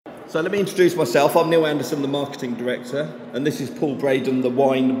So let me introduce myself. I'm Neil Anderson, the Marketing Director, and this is Paul Braden, the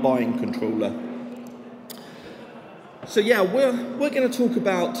Wine Buying Controller. So yeah, we're going to talk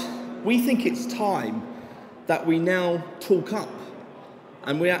about, we think it's time that we now talk up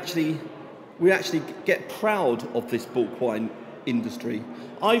and we actually get proud of this bulk wine industry.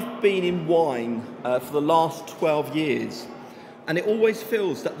 I've been in wine for the last 12 years, and it always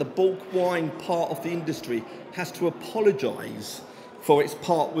feels that the bulk wine part of the industry has to apologise for its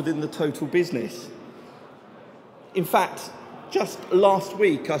part within the total business. In fact, just last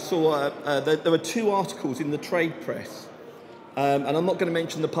week I saw there were two articles in the trade press, and I'm not going to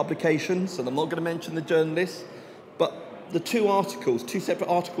mention the publications and I'm not going to mention the journalists, but the two separate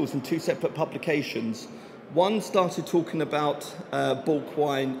articles in two separate publications. One started talking about bulk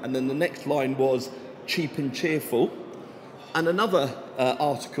wine, and then the next line was cheap and cheerful, and another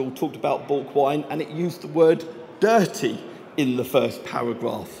article talked about bulk wine and it used the word dirty in the first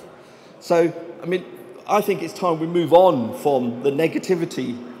paragraph. So, I mean, I think it's time we move on from the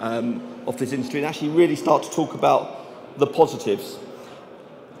negativity of this industry and actually really start to talk about the positives.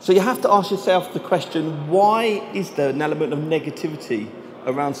 So you have to ask yourself the question, why is there an element of negativity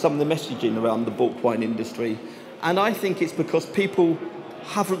around some of the messaging around the bulk wine industry? And I think it's because people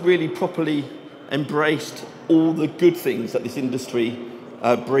haven't really properly embraced all the good things that this industry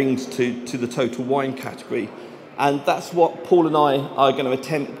brings to the total wine category. And that's what Paul and I are going to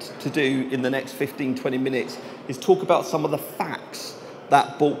attempt to do in the next 15-20 minutes, is talk about some of the facts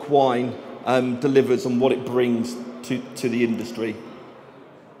that bulk wine delivers and what it brings to the industry.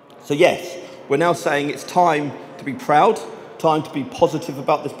 So yes, we're now saying it's time to be proud, time to be positive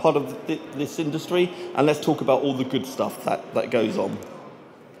about this part of this industry, and let's talk about all the good stuff that goes on.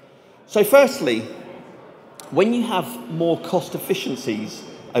 So firstly, when you have more cost efficiencies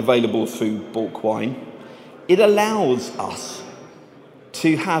available through bulk wine, it allows us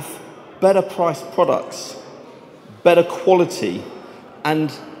to have better priced products, better quality,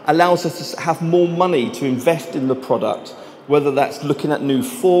 and allows us to have more money to invest in the product, whether that's looking at new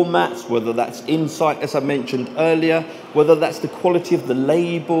formats, whether that's insight, as I mentioned earlier, whether that's the quality of the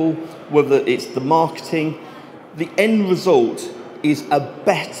label, whether it's the marketing. The end result is a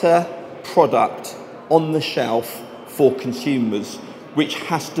better product on the shelf for consumers, which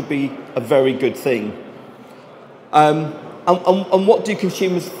has to be a very good thing. And what do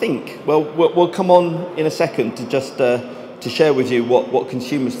consumers think? Well, we'll come on in a second to just to share with you what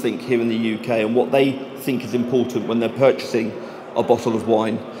consumers think here in the UK and what they think is important when they're purchasing a bottle of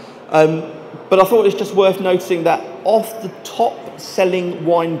wine. But I thought it's just worth noticing that of the top selling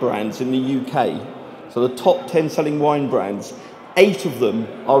wine brands in the UK, so the top 10 selling wine brands, 8 of them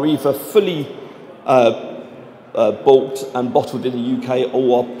are either fully bulked and bottled in the UK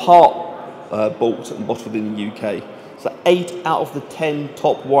or are part bulked and bottled in the UK. So 8 out of the 10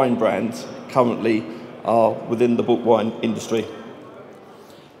 top wine brands currently are within the bulk wine industry.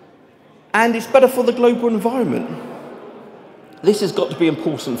 And it's better for the global environment. This has got to be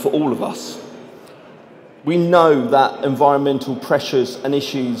important for all of us. We know that environmental pressures and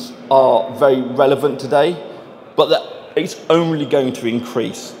issues are very relevant today, but that it's only going to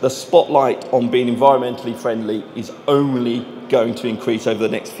increase. The spotlight on being environmentally friendly is only going to increase over the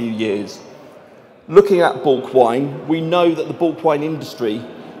next few years. Looking at bulk wine, we know that the bulk wine industry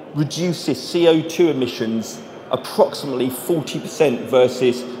reduces CO2 emissions approximately 40%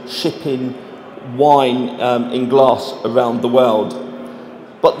 versus shipping wine in glass around the world.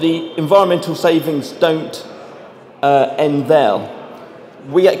 But the environmental savings don't end there.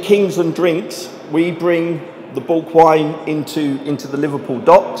 We at Kings and Drinks, we bring the bulk wine into the Liverpool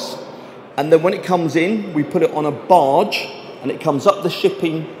docks, and then when it comes in, we put it on a barge, and it comes up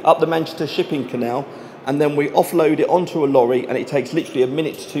the Manchester shipping canal, and then we offload it onto a lorry, and it takes literally 1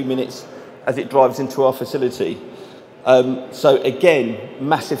 minute to 2 minutes as it drives into our facility. So again,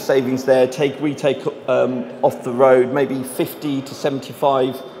 massive savings there. We take off the road maybe 50 to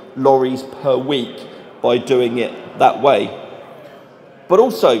 75 lorries per week by doing it that way. But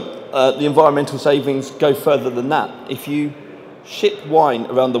also, the environmental savings go further than that. If you ship wine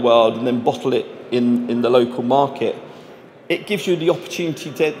around the world and then bottle it in the local market, it gives you the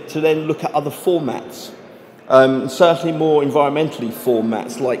opportunity to then look at other formats, certainly more environmentally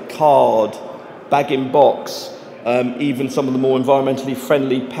formats like card, bag-in-box, even some of the more environmentally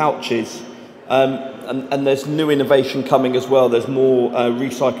friendly pouches. And there's new innovation coming as well. There's more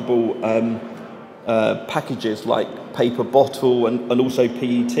recyclable packages like paper bottle and also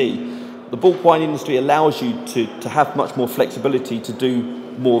PET. The bulk wine industry allows you to have much more flexibility to do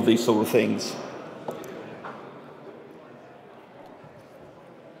more of these sort of things.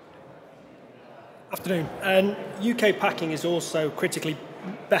 Afternoon. UK packing is also critically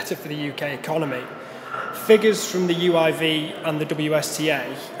better for the UK economy. Figures from the UIV and the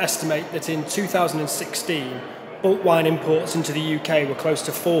WSTA estimate that in 2016, bulk wine imports into the UK were close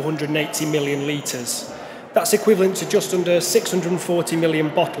to 480 million litres. That's equivalent to just under 640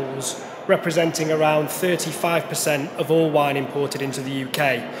 million bottles, representing around 35% of all wine imported into the UK.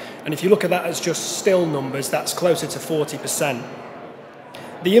 And if you look at that as just still numbers, that's closer to 40%.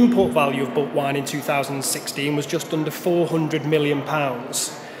 The import value of bulk wine in 2016 was just under £400 million.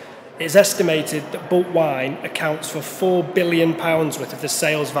 It's estimated that bulk wine accounts for £4 billion worth of the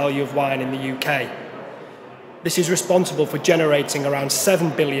sales value of wine in the UK. This is responsible for generating around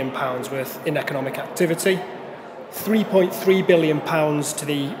 £7 billion worth in economic activity, £3.3 billion to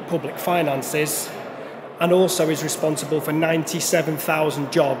the public finances, and also is responsible for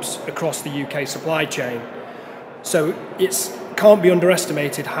 97,000 jobs across the UK supply chain. So it can't be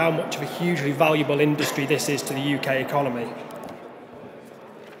underestimated how much of a hugely valuable industry this is to the UK economy.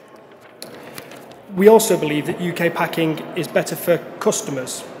 We also believe that UK packing is better for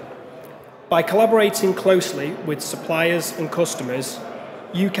customers. By collaborating closely with suppliers and customers,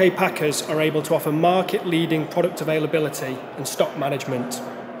 UK packers are able to offer market-leading product availability and stock management.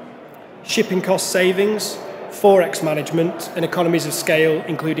 Shipping cost savings, forex management, and economies of scale,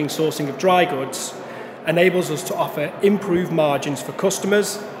 including sourcing of dry goods, enables us to offer improved margins for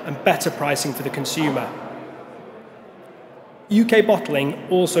customers and better pricing for the consumer. UK bottling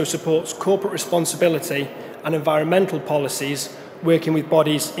also supports corporate responsibility and environmental policies, working with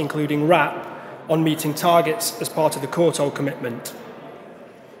bodies including RAP on meeting targets as part of the Quartile commitment.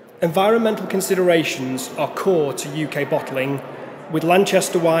 Environmental considerations are core to UK bottling, with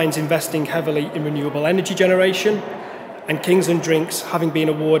Lanchester Wines investing heavily in renewable energy generation and Kingsland Drinks having been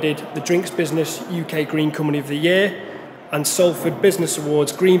awarded the Drinks Business UK Green Company of the Year and Salford Business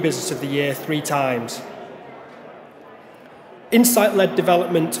Awards Green Business of the Year 3 times. Insight-led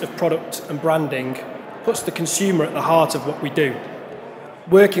development of product and branding puts the consumer at the heart of what we do,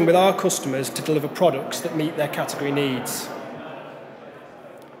 working with our customers to deliver products that meet their category needs.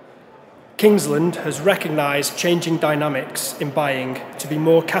 Kingsland has recognised changing dynamics in buying to be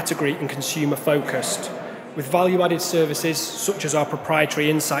more category and consumer focused, with value-added services such as our proprietary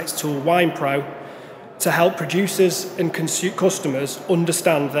insights tool WinePro to help producers and customers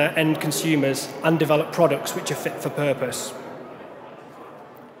understand their end consumers and develop products which are fit for purpose.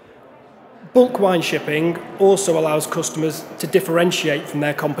 Bulk wine shipping also allows customers to differentiate from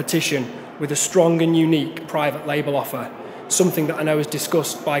their competition with a strong and unique private label offer, something that I know was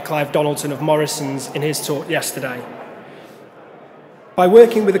discussed by Clive Donaldson of Morrison's in his talk yesterday. By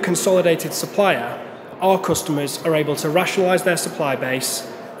working with a consolidated supplier, our customers are able to rationalise their supply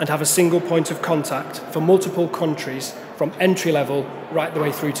base and have a single point of contact for multiple countries from entry level right the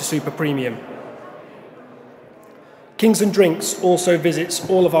way through to super premium. Kingsland Drinks also visits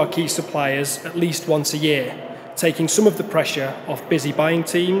all of our key suppliers at least once a year, taking some of the pressure off busy buying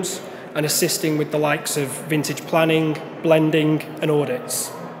teams and assisting with the likes of vintage planning, blending and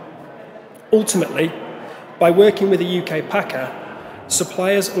audits. Ultimately, by working with a UK packer,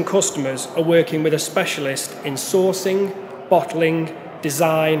 suppliers and customers are working with a specialist in sourcing, bottling,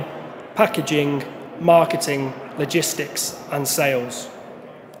 design, packaging, marketing, logistics and sales.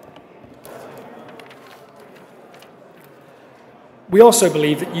 We also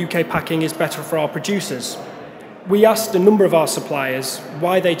believe that UK packing is better for our producers. We asked a number of our suppliers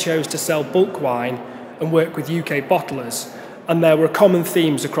why they chose to sell bulk wine and work with UK bottlers, and there were common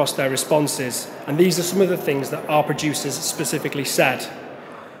themes across their responses, and these are some of the things that our producers specifically said.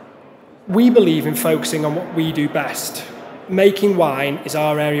 We believe in focusing on what we do best. Making wine is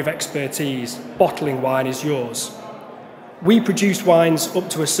our area of expertise, bottling wine is yours. We produce wines up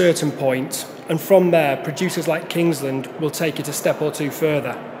to a certain point, and from there, producers like Kingsland will take it a step or two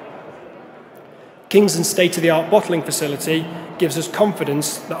further. Kingsland's state-of-the-art bottling facility gives us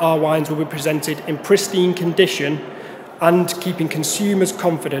confidence that our wines will be presented in pristine condition and keeping consumers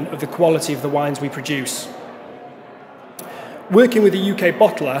confident of the quality of the wines we produce. Working with a UK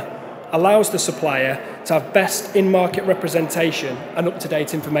bottler allows the supplier to have best in-market representation and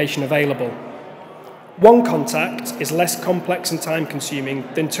up-to-date information available. One contact is less complex and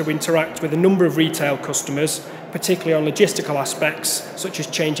time-consuming than to interact with a number of retail customers, particularly on logistical aspects such as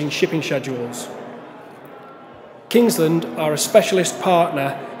changing shipping schedules. Kingsland are a specialist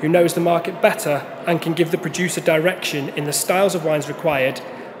partner who knows the market better and can give the producer direction in the styles of wines required,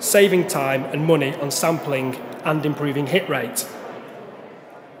 saving time and money on sampling and improving hit rate.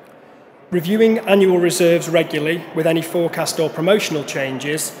 Reviewing annual reserves regularly with any forecast or promotional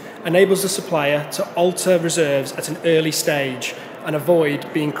changes enables the supplier to alter reserves at an early stage and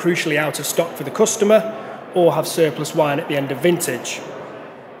avoid being crucially out of stock for the customer or have surplus wine at the end of vintage.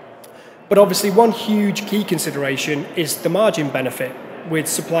 But obviously one huge key consideration is the margin benefit, with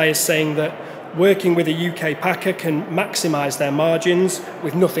suppliers saying that working with a UK packer can maximise their margins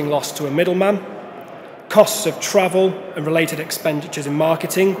with nothing lost to a middleman. Costs of travel and related expenditures in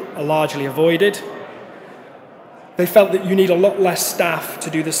marketing are largely avoided. They felt that you need a lot less staff to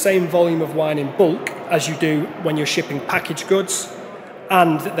do the same volume of wine in bulk as you do when you're shipping packaged goods,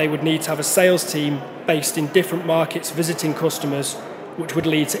 and that they would need to have a sales team based in different markets visiting customers, which would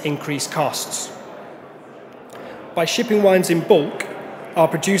lead to increased costs. By shipping wines in bulk, our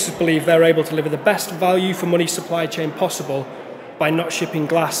producers believe they're able to deliver the best value for money supply chain possible by not shipping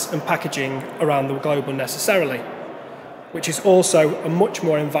glass and packaging around the globe unnecessarily, which is also a much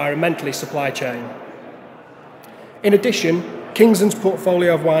more environmentally supply chain. In addition, Kingsland's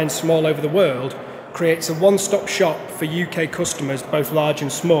portfolio of wines from all over the world creates a one-stop shop for UK customers, both large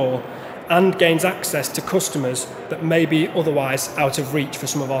and small, and gains access to customers that may be otherwise out of reach for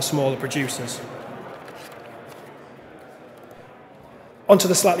some of our smaller producers. On to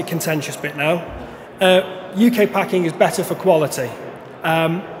the slightly contentious bit now. UK packing is better for quality.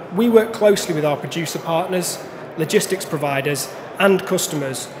 We work closely with our producer partners, logistics providers and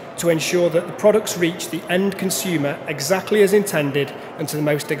customers to ensure that the products reach the end consumer exactly as intended and to the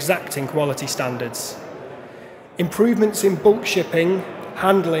most exacting quality standards. Improvements in bulk shipping,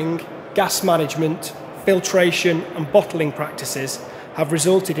 handling, gas management, filtration and bottling practices have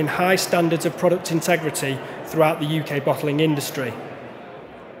resulted in high standards of product integrity throughout the UK bottling industry.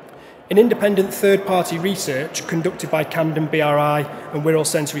 In independent third-party research conducted by Camden BRI and Wirral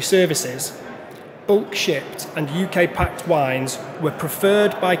Sensory Services, bulk shipped and UK packed wines were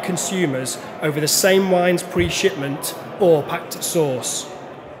preferred by consumers over the same wines pre-shipment or packed at source.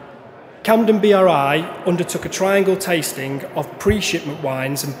 Camden BRI undertook a triangle tasting of pre-shipment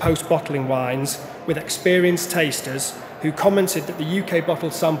wines and post-bottling wines with experienced tasters who commented that the UK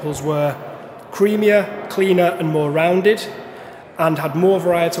bottled samples were creamier, cleaner and more rounded, and had more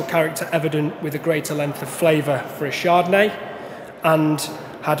varietal character evident with a greater length of flavour for a Chardonnay, and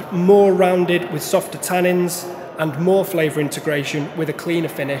had more rounded with softer tannins and more flavour integration with a cleaner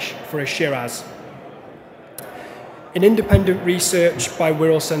finish for a Shiraz. In independent research by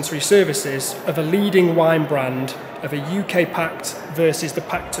Wirral Sensory Services of a leading wine brand of a UK packed versus the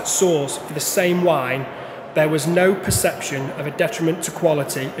packed at source for the same wine, there was no perception of a detriment to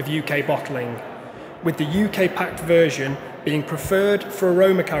quality of UK bottling, with the UK packed version being preferred for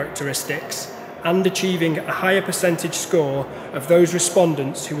aroma characteristics and achieving a higher percentage score of those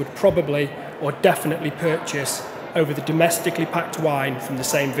respondents who would probably or definitely purchase over the domestically packed wine from the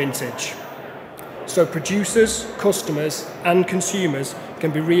same vintage. So producers, customers and consumers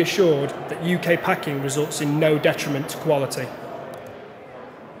can be reassured that UK packing results in no detriment to quality.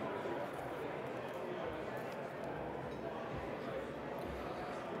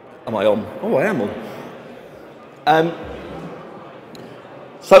 Am I on? Oh, I am on.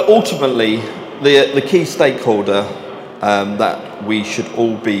 So ultimately, the key stakeholder that we should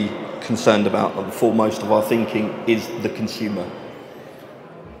all be concerned about and foremost of our thinking is the consumer.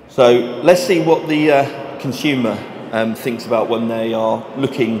 So let's see what the consumer thinks about when they are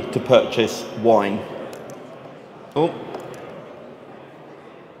looking to purchase wine. Oh.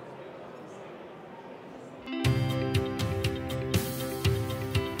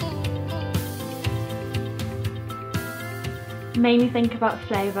 Mainly think about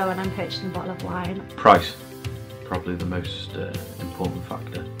flavour when I'm purchasing a bottle of wine. Price, probably the most important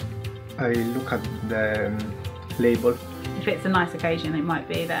factor. I look at the label. If it's a nice occasion, it might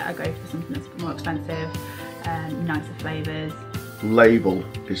be that I go for something that's more expensive, nicer flavours. Label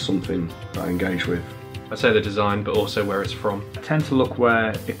is something that I engage with. I'd say the design, but also where it's from. I tend to look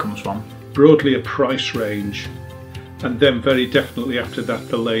where it comes from. Broadly a price range, and then very definitely after that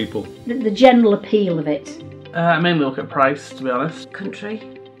the label. The general appeal of it. I mainly look at price, to be honest. Country.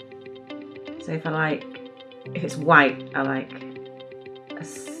 So if it's white, I like a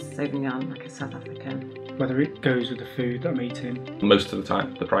Sauvignon, like a South African. Whether it goes with the food that I'm eating. Most of the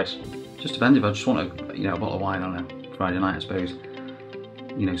time, the price. Just depends if I just want a bottle of wine on a Friday night, I suppose.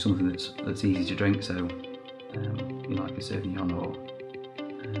 Something that's easy to drink. So, like a Sauvignon or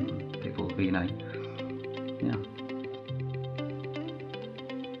Big Bull Vino. Yeah.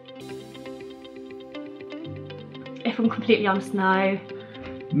 If I'm completely honest, no.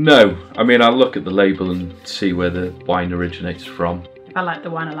 No, I mean I'll look at the label and see where the wine originates from. If I like the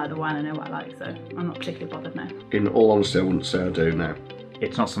wine, I know what I like, so I'm not particularly bothered now. In all honesty, I wouldn't say I do now.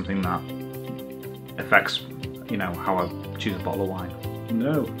 It's not something that affects, how I choose a bottle of wine.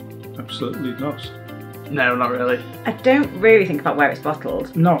 No, absolutely not. No, not really. I don't really think about where it's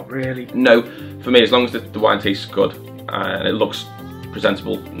bottled. Not really. No, for me, as long as the wine tastes good and it looks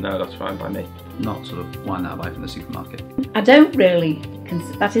presentable, no, that's fine by me. Not sort of wine that I buy from the supermarket. I don't really,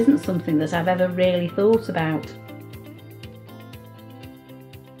 that isn't something that I've ever really thought about.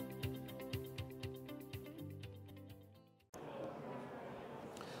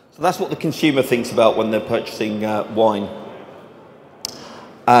 So that's what the consumer thinks about when they're purchasing wine.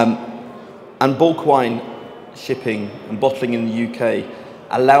 And bulk wine shipping and bottling in the UK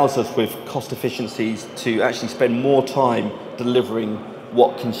allows us with cost efficiencies to actually spend more time delivering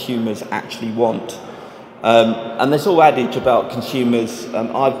what consumers actually want. And there's all adage about consumers,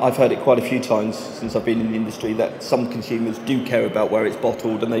 I've heard it quite a few times since I've been in the industry, that some consumers do care about where it's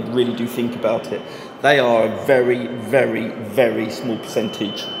bottled and they really do think about it. They are a very, very, very small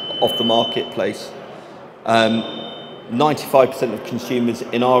percentage of the marketplace. 95% of consumers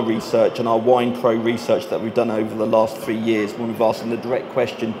in our research and our Wine Pro research that we've done over the last 3 years, when we've asked them the direct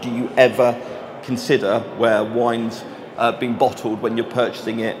question, do you ever consider where wine's being bottled when you're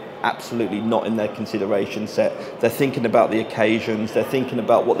purchasing it? Absolutely not in their consideration set. They're thinking about the occasions, they're thinking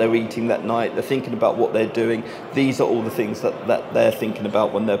about what they're eating that night, they're thinking about what they're doing. These are all the things that they're thinking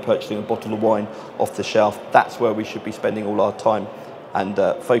about when they're purchasing a bottle of wine off the shelf. That's where we should be spending all our time and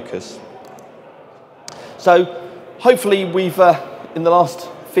focus. So hopefully we've, in the last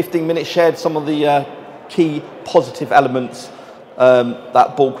 15 minutes, shared some of the key positive elements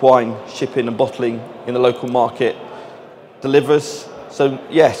that bulk wine shipping and bottling in the local market delivers. So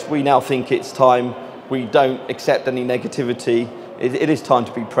yes, we now think it's time. We don't accept any negativity. It is time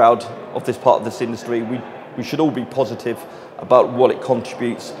to be proud of this part of this industry. We should all be positive about what it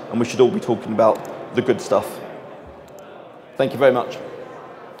contributes, and we should all be talking about the good stuff. Thank you very much.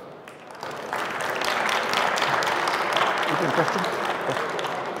 Questions?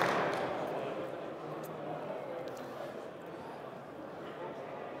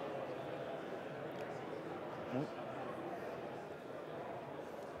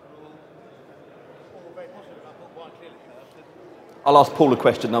 I'll ask Paul a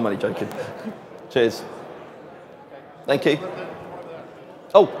question. I'm only joking. Cheers. Thank you.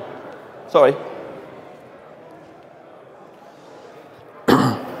 Oh, sorry.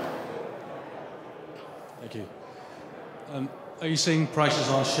 Thank you. Are you seeing prices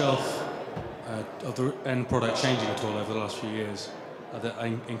on shelf of the end product changing at all over the last few years? Are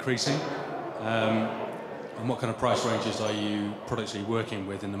they increasing? And what kind of price ranges products are you working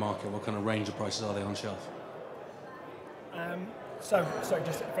with in the market? What kind of range of prices are they on shelf? So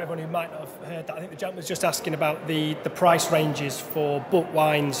just for everyone who might not have heard that, I think the gentleman was just asking about the price ranges for bulk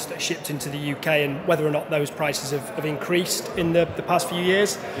wines that are shipped into the UK and whether or not those prices have increased in the past few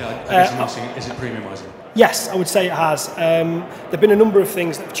years. Yeah, I guess I'm asking, is it premiumising? Yes, I would say it has. There have been a number of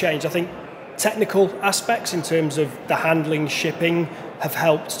things that have changed. I think technical aspects in terms of the handling, shipping have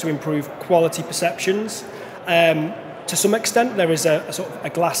helped to improve quality perceptions. To some extent, there is a sort of a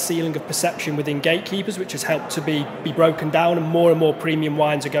glass ceiling of perception within gatekeepers, which has helped to be broken down, and more premium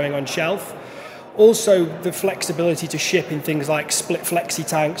wines are going on shelf. Also, the flexibility to ship in things like split flexi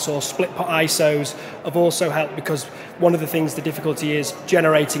tanks or split pot ISOs have also helped, because one of the things, the difficulty is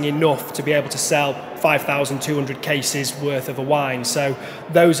generating enough to be able to sell 5,200 cases worth of a wine. So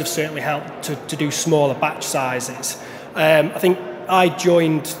those have certainly helped to do smaller batch sizes. I think I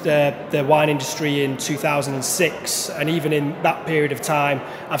joined the wine industry in 2006, and even in that period of time,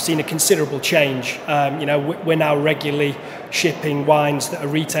 I've seen a considerable change. We're now regularly shipping wines that are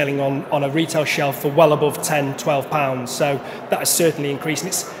retailing on a retail shelf for well above £10, £12. So that has certainly increased,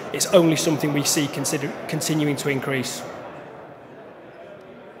 and it's only something we see continuing to increase.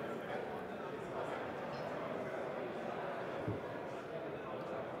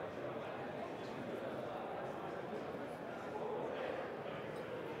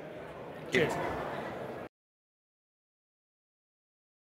 Cheers.